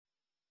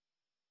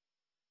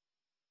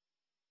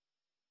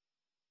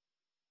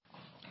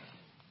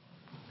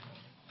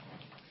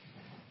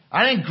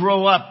I didn't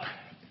grow up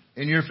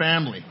in your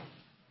family.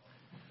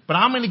 But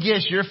I'm going to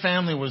guess your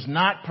family was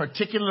not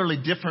particularly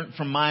different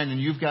from mine,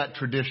 and you've got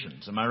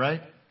traditions. Am I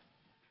right?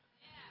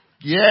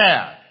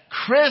 Yeah.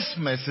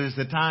 Christmas is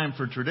the time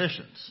for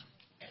traditions.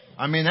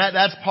 I mean,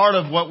 that's part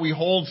of what we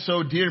hold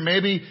so dear.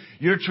 Maybe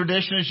your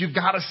tradition is you've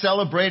got to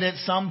celebrate at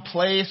some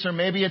place, or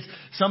maybe it's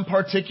some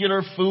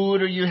particular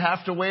food, or you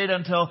have to wait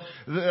until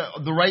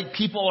the right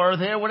people are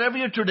there. Whatever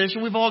your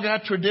tradition, we've all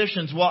got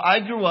traditions. Well, I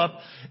grew up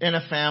in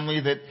a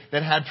family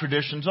that had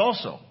traditions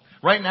also.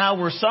 Right now,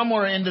 we're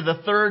somewhere into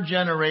the third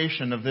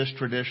generation of this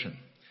tradition.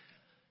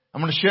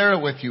 I'm going to share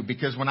it with you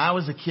because when I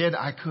was a kid,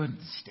 I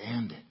couldn't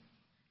stand it.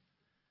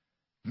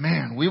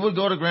 Man, we would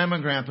go to Grandma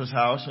and Grandpa's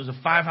house. It was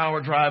a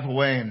 5-hour drive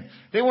away, and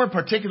they weren't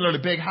particularly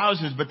big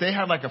houses, but they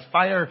had like a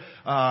fire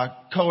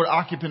code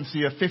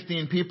occupancy of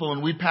 15 people,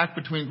 and we'd pack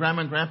between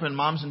Grandma and Grandpa and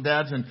moms and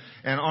dads and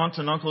aunts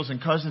and uncles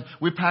and cousins.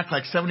 We'd pack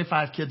like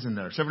 75 kids in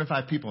there,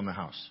 75 people in the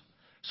house.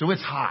 So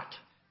it's hot,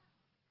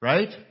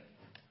 right?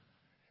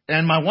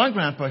 And my one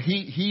grandpa,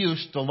 he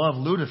used to love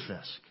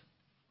lutefisk.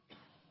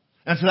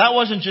 And so that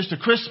wasn't just a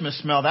Christmas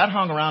smell. That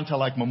hung around till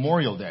like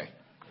Memorial Day.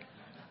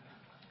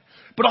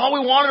 But all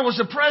we wanted was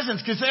the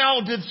presents because they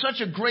all did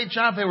such a great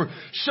job. They were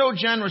so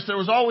generous. There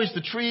was always the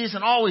trees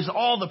and always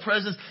all the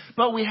presents.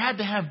 But we had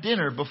to have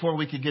dinner before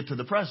we could get to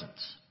the presents.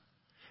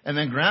 And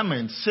then Grandma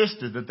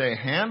insisted that they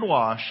hand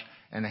wash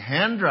and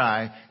hand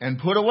dry and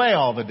put away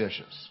all the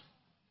dishes.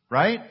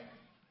 Right?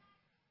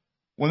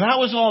 When that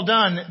was all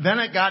done, then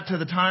it got to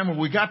the time where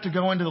we got to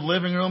go into the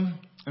living room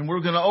and we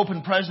were going to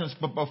open presents.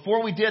 But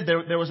before we did,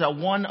 there was that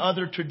one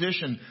other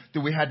tradition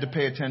that we had to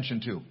pay attention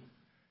to.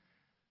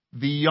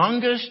 The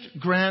youngest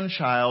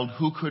grandchild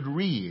who could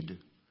read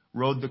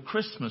read the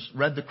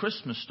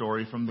Christmas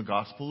story from the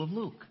Gospel of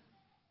Luke.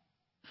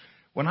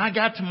 When I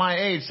got to my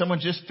age, someone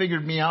just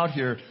figured me out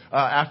here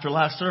after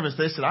last service.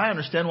 They said, I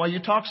understand why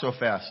you talk so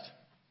fast.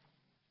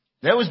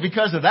 That was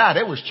because of that.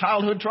 It was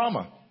childhood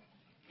trauma.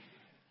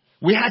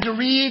 We had to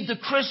read the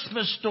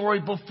Christmas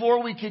story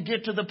before we could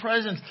get to the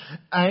presents.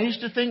 I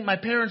used to think my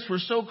parents were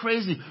so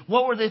crazy.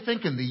 What were they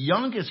thinking? The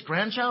youngest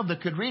grandchild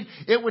that could read?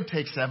 It would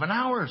take 7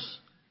 hours.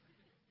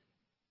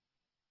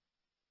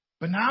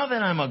 But now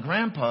that I'm a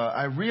grandpa,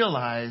 I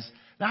realize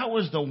that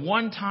was the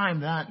one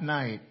time that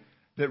night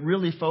that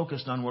really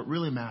focused on what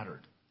really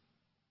mattered.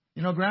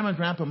 You know, Grandma and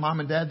Grandpa, Mom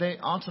and Dad,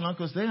 aunts and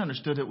uncles, they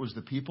understood it was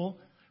the people,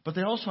 but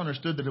they also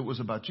understood that it was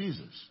about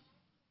Jesus.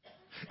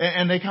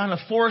 And they kind of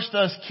forced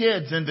us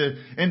kids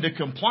into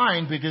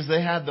complying because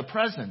they had the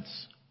presents.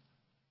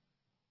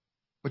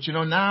 But you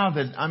know, now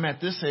that I'm at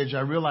this age,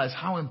 I realize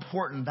how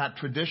important that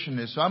tradition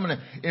is. So I'm going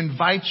to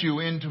invite you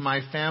into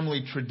my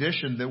family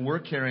tradition that we're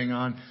carrying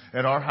on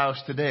at our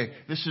house today.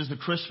 This is the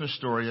Christmas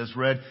story as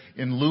read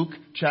in Luke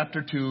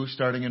chapter 2,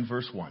 starting in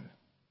verse 1,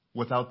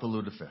 without the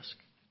lutefisk.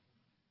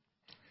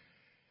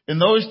 In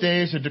those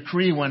days, a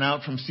decree went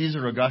out from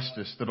Caesar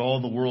Augustus that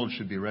all the world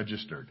should be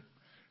registered.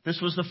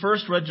 This was the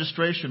first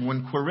registration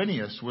when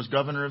Quirinius was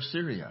governor of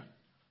Syria.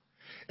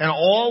 And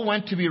all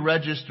went to be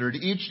registered,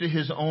 each to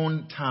his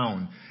own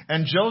town.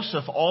 And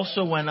Joseph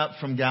also went up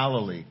from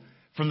Galilee,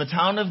 from the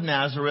town of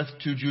Nazareth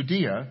to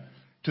Judea,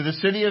 to the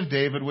city of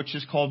David, which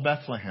is called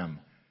Bethlehem,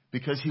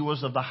 because he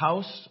was of the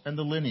house and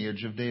the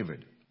lineage of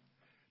David,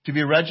 to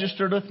be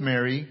registered with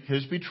Mary,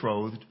 his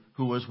betrothed,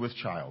 who was with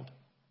child.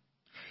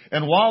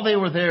 And while they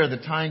were there, the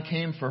time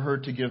came for her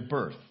to give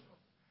birth.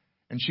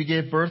 And she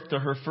gave birth to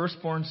her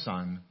firstborn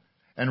son,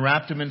 and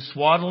wrapped him in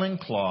swaddling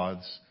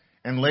cloths,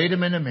 and laid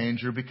him in a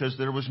manger because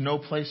there was no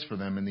place for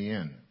them in the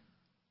inn.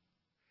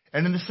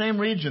 And in the same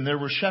region there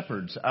were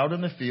shepherds out in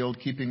the field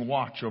keeping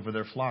watch over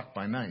their flock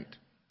by night.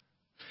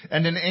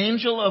 And an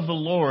angel of the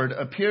Lord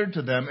appeared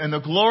to them, and the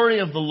glory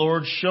of the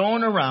Lord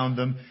shone around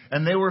them,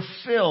 and they were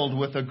filled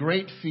with a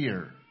great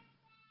fear.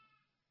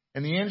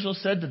 And the angel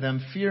said to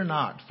them, Fear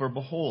not, for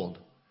behold,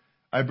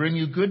 I bring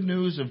you good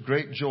news of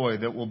great joy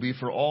that will be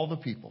for all the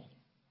people.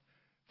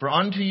 For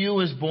unto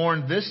you is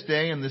born this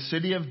day in the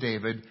city of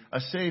David a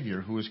Savior,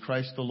 who is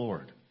Christ the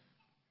Lord.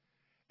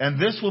 And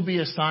this will be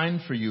a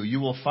sign for you. You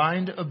will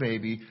find a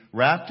baby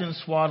wrapped in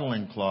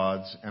swaddling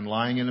cloths and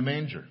lying in a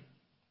manger.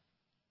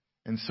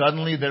 And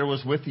suddenly there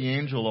was with the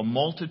angel a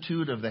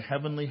multitude of the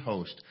heavenly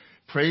host,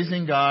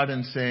 praising God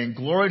and saying,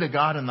 Glory to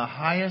God in the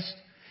highest,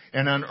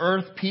 and on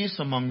earth peace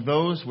among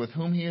those with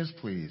whom he is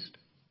pleased.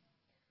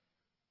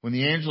 When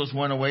the angels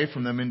went away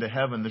from them into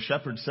heaven, the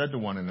shepherds said to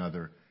one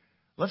another,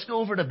 Let's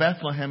go over to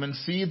Bethlehem and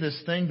see this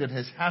thing that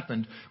has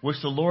happened, which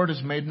the Lord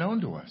has made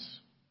known to us.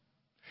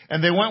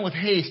 And they went with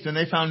haste, and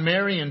they found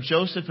Mary and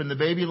Joseph and the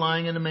baby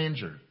lying in a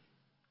manger.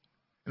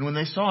 And when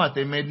they saw it,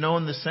 they made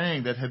known the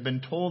saying that had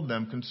been told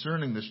them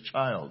concerning this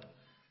child.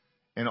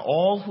 And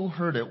all who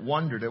heard it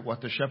wondered at what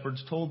the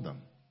shepherds told them.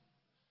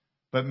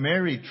 But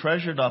Mary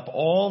treasured up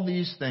all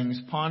these things,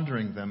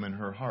 pondering them in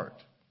her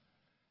heart.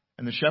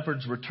 And the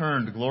shepherds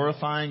returned,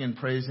 glorifying and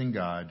praising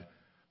God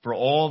for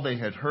all they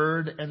had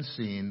heard and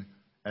seen,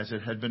 as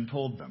it had been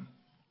told them.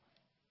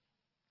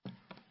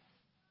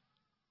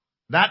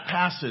 That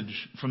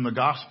passage from the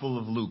Gospel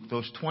of Luke,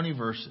 those 20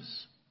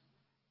 verses,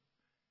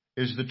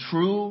 is the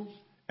true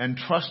and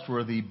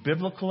trustworthy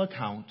biblical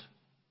account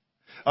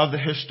of the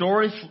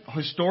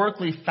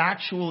historically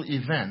factual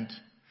event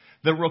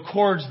that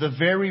records the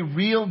very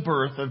real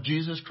birth of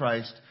Jesus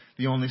Christ,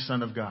 the only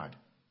Son of God.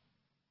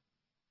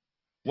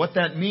 What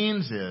that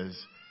means is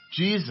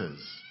Jesus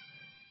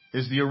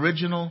is the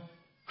original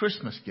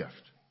Christmas gift.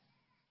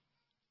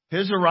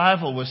 His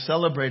arrival was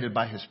celebrated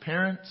by his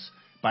parents,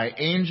 by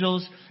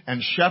angels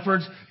and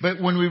shepherds.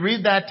 But when we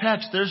read that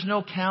text, there's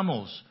no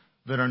camels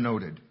that are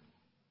noted.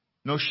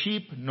 No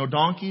sheep, no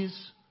donkeys,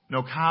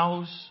 no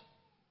cows.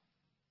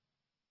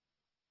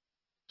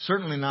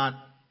 Certainly not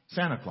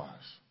Santa Claus.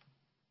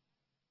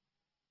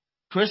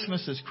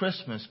 Christmas is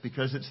Christmas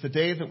because it's the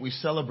day that we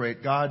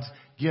celebrate God's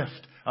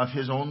gift of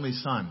his only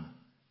Son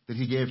that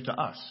he gave to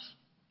us,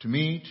 to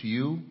me, to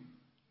you.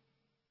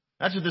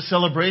 That's what the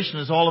celebration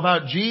is all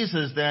about.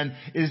 Jesus, then,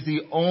 is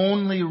the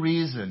only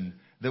reason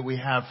that we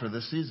have for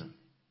this season.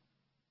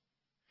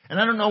 And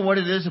I don't know what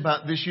it is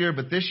about this year,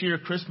 but this year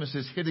Christmas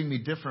is hitting me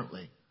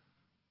differently.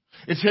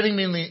 It's hitting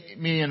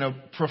me in a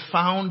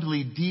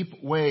profoundly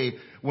deep way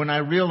when I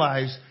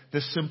realize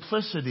the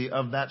simplicity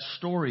of that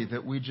story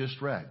that we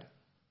just read.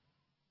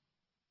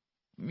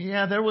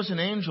 Yeah, there was an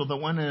angel that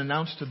went and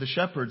announced to the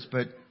shepherds,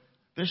 but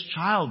this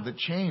child that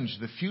changed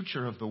the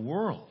future of the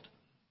world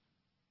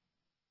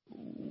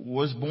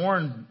was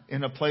born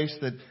in a place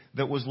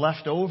that was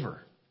left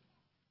over.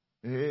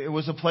 It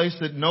was a place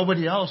that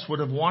nobody else would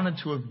have wanted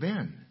to have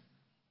been.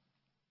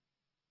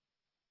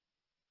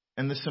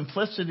 And the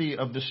simplicity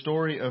of the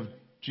story of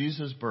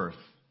Jesus' birth,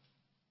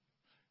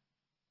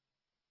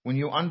 when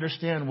you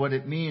understand what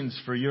it means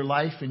for your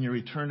life and your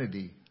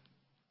eternity,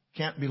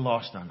 can't be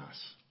lost on us.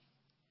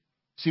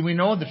 See, we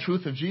know the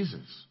truth of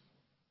Jesus,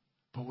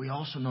 but we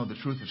also know the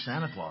truth of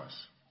Santa Claus.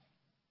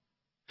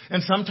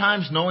 And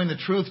sometimes knowing the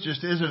truth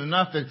just isn't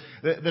enough.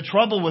 The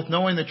trouble with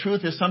knowing the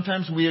truth is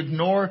sometimes we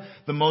ignore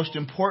the most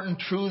important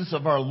truths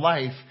of our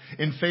life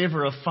in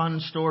favor of fun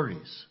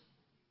stories.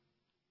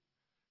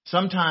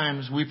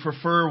 Sometimes we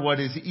prefer what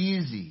is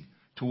easy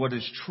to what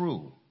is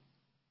true.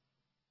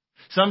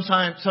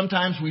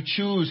 Sometimes we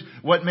choose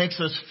what makes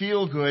us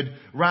feel good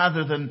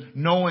rather than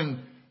knowing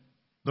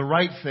the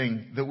right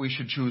thing that we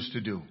should choose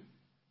to do.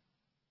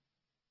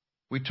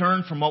 We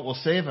turn from what will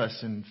save us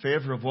in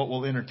favor of what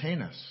will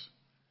entertain us.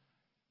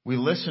 We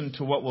listen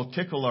to what will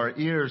tickle our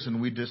ears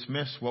and we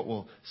dismiss what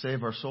will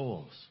save our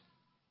souls.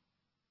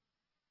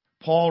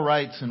 Paul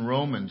writes in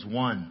Romans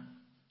 1,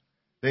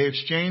 they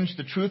exchanged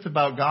the truth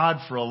about God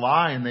for a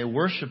lie and they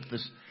worshiped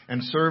this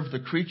and served the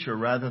creature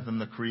rather than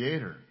the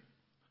Creator.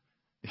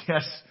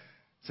 Yes,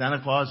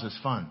 Santa Claus is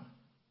fun.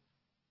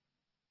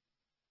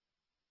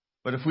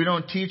 But if we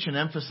don't teach and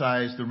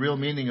emphasize the real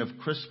meaning of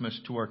Christmas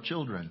to our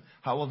children,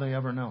 how will they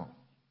ever know?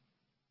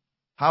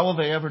 How will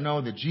they ever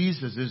know that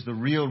Jesus is the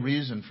real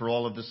reason for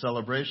all of the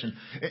celebration?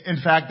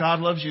 In fact, God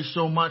loves you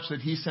so much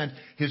that he sent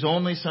his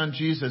only Son,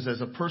 Jesus,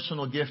 as a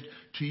personal gift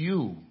to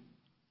you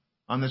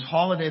on this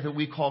holiday that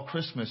we call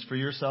Christmas for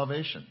your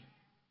salvation.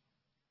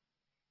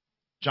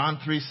 John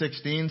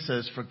 3:16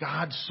 says, for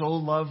God so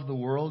loved the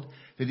world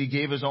that he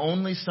gave his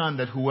only Son,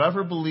 that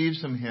whoever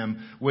believes in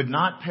him would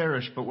not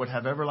perish but would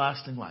have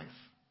everlasting life.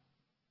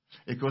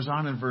 It goes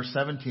on in verse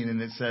 17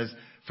 and it says,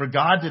 for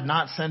God did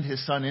not send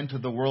his Son into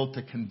the world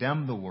to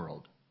condemn the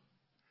world,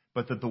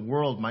 but that the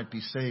world might be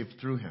saved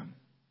through him.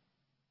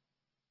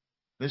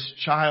 This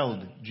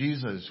child,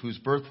 Jesus, whose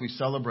birth we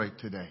celebrate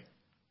today,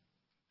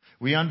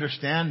 we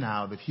understand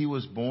now that he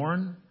was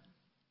born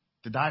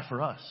to die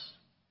for us.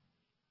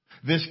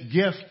 This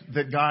gift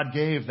that God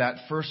gave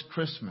that first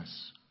Christmas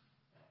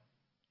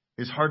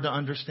is hard to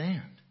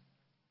understand.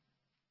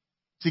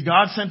 See,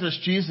 God sent us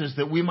Jesus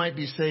that we might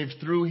be saved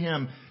through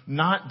him,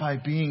 not by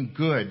being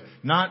good,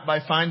 not by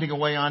finding a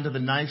way onto the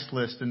nice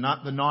list and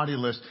not the naughty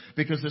list,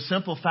 because the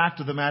simple fact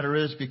of the matter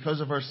is,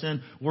 because of our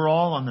sin, we're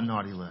all on the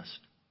naughty list.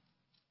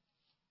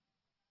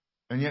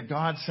 And yet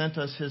God sent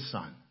us his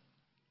Son.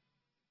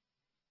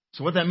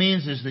 So what that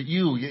means is that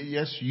you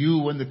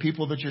and the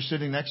people that you're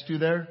sitting next to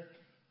there,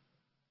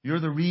 you're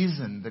the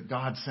reason that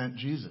God sent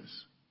Jesus.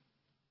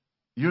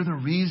 You're the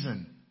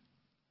reason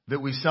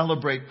that we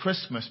celebrate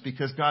Christmas,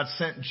 because God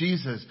sent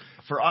Jesus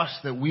for us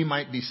that we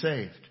might be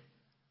saved.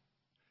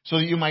 So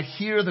that you might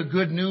hear the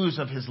good news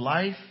of his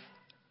life,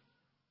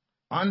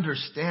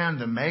 understand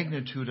the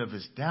magnitude of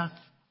his death,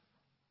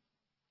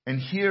 and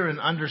hear and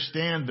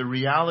understand the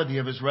reality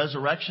of his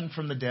resurrection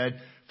from the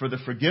dead for the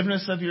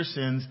forgiveness of your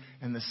sins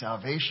and the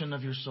salvation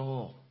of your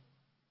soul.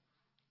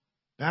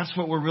 That's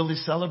what we're really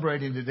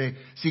celebrating today.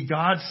 See,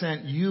 God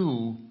sent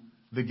you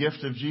the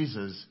gift of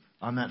Jesus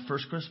on that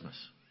first Christmas.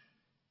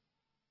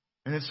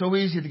 And it's so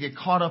easy to get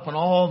caught up on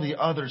all the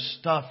other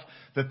stuff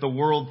that the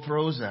world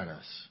throws at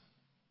us.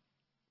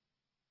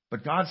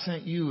 But God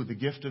sent you the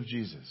gift of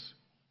Jesus.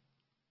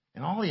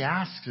 And all he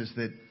asks is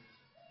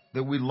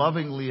that we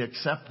lovingly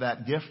accept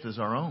that gift as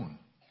our own.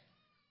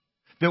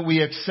 That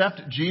we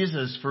accept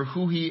Jesus for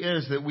who he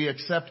is. That we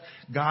accept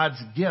God's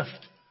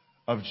gift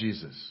of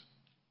Jesus.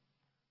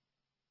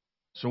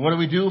 So what do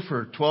we do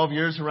for 12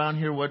 years around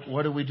here? What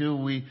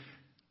do?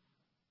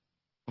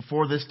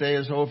 before this day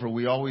is over,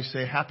 we always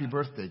say, "Happy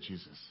birthday,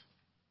 Jesus."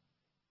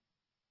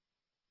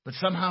 But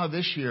somehow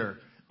this year,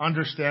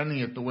 understanding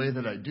it the way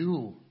that I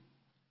do,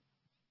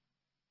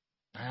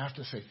 I have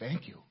to say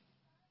thank you.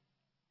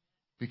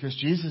 Because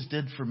Jesus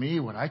did for me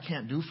what I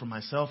can't do for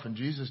myself, and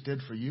Jesus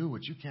did for you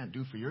what you can't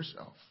do for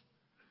yourself.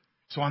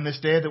 So on this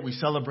day that we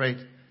celebrate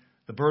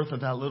the birth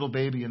of that little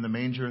baby in the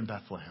manger in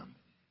Bethlehem,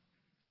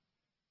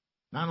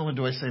 not only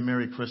do I say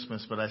Merry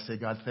Christmas, but I say,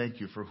 God,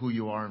 thank you for who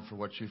you are and for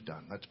what you've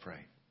done. Let's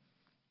pray.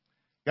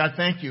 God,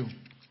 thank you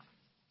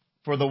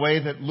for the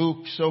way that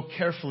Luke so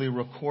carefully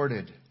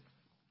recorded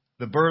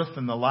the birth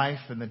and the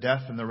life and the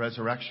death and the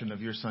resurrection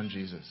of your son,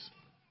 Jesus.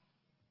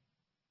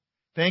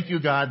 Thank you,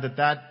 God,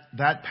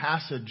 that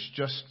passage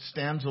just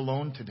stands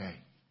alone today.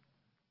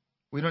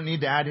 We don't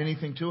need to add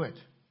anything to it.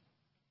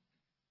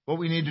 What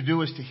we need to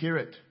do is to hear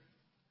it.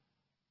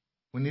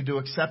 We need to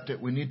accept it.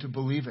 We need to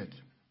believe it.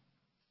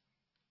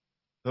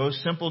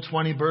 Those simple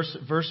 20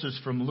 verses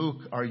from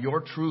Luke are your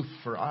truth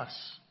for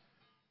us.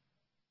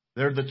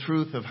 They're the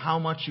truth of how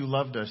much you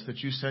loved us, that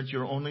you sent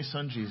your only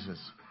son, Jesus,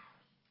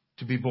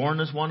 to be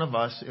born as one of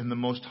us in the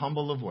most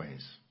humble of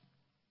ways,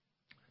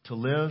 to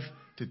live,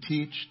 to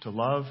teach, to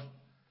love,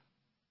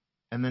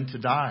 and then to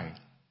die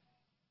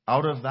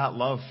out of that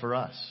love for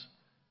us,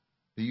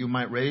 that you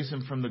might raise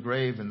him from the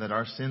grave and that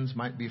our sins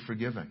might be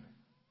forgiven.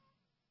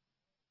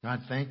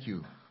 God, thank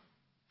you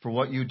for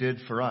what you did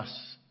for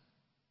us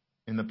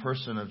in the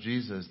person of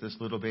Jesus, this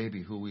little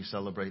baby who we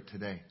celebrate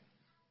today.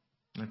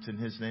 It's in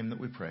his name that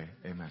we pray.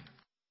 Amen.